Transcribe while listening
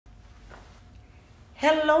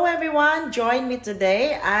Hello, everyone. Join me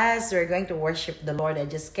today as we're going to worship the Lord. I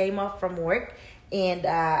just came off from work and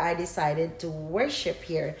I decided to worship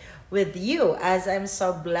here with you as I'm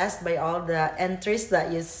so blessed by all the entries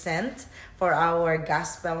that you sent for our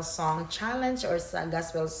gospel song challenge or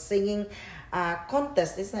gospel singing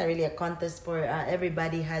contest. It's not really a contest for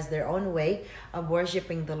everybody has their own way of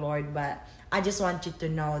worshiping the Lord, but I just want you to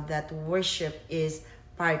know that worship is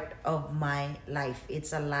part of my life.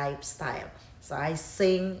 It's a lifestyle. So I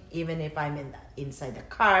sing even if I'm inside the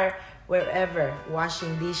car, wherever,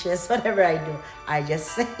 washing dishes, whatever I do, I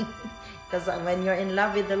just sing. Because when you're in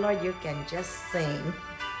love with the Lord, you can just sing.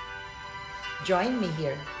 Join me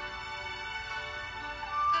here.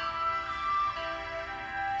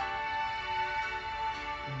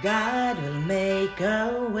 God will make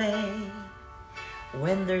a way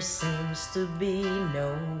when there seems to be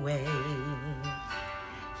no way.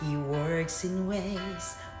 He works in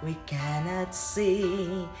ways we cannot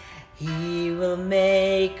see. He will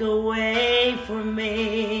make a way for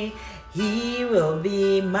me. He will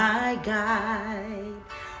be my guide.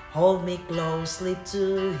 Hold me closely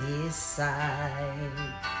to his side.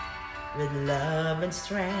 With love and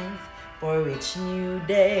strength for each new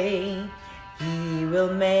day, he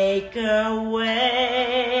will make a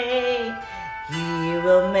way. He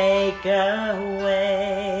will make a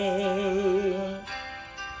way.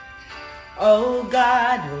 Oh,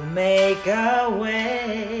 God will make a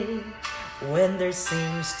way when there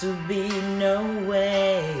seems to be no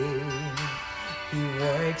way. He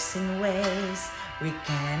works in ways we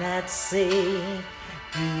cannot see.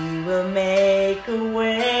 He will make a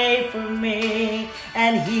way for me,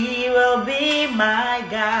 and he will be my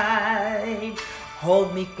guide.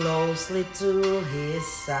 Hold me closely to his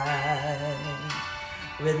side.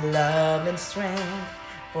 With love and strength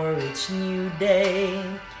for each new day,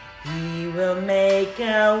 he will make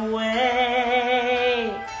a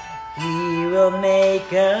way. He will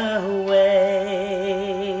make a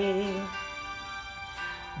way.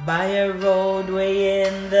 By a roadway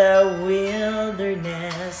in the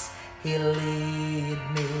wilderness, he'll lead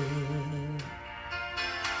me.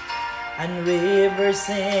 And rivers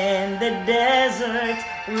in the desert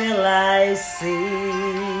will I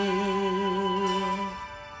see.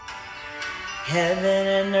 Heaven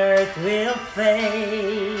and earth will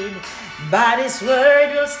fade, but his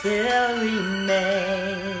word will still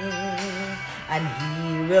remain. And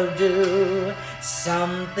he will do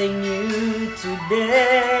something new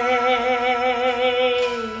today.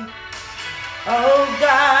 Oh,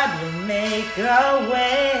 God will make a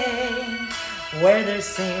way where there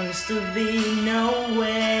seems to be no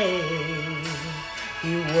way.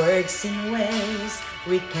 He works in ways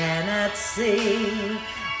we cannot see.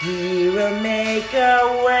 He will make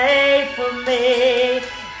a way for me.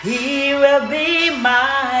 He will be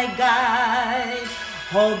my guide.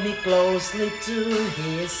 Hold me closely to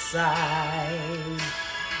his side.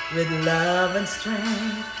 With love and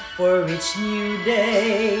strength for each new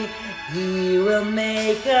day, he will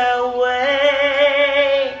make a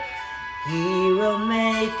way. He will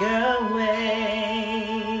make a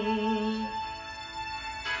way.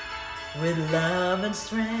 With love and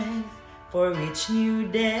strength for each new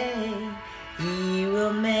day, he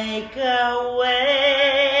will make a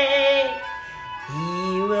way.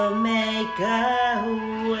 He will make a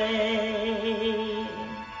way.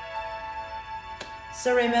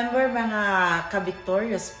 So remember mga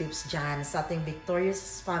ka-victorious peeps dyan, sa ating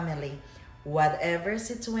victorious family, whatever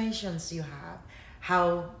situations you have,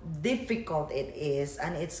 how difficult it is,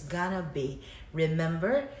 and it's gonna be,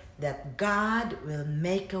 remember that God will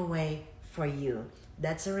make a way for you.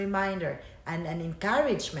 That's a reminder and an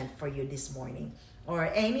encouragement for you this morning, or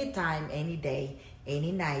any time, any day, any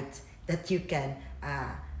night that you can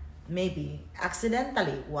maybe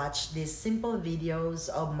accidentally watch these simple videos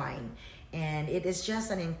of mine. And it is just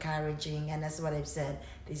an encouraging, and that's what I've said,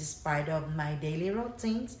 this is part of my daily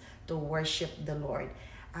routines to worship the Lord.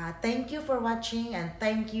 Thank you for watching, and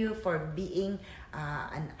thank you for being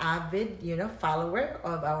an avid, follower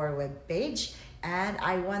of our webpage. And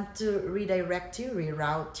I want to redirect you,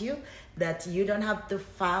 reroute you, that you don't have to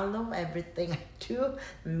follow everything I do.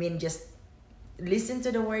 I mean, just listen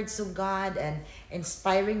to the words of God and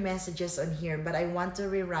inspiring messages on here. But I want to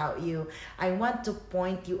reroute you. I want to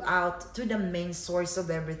point you out to the main source of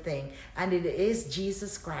everything. And it is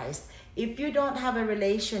Jesus Christ. If you don't have a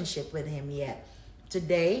relationship with him yet,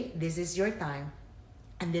 today, this is your time.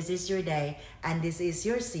 And this is your day. And this is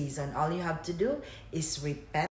your season. All you have to do is repent.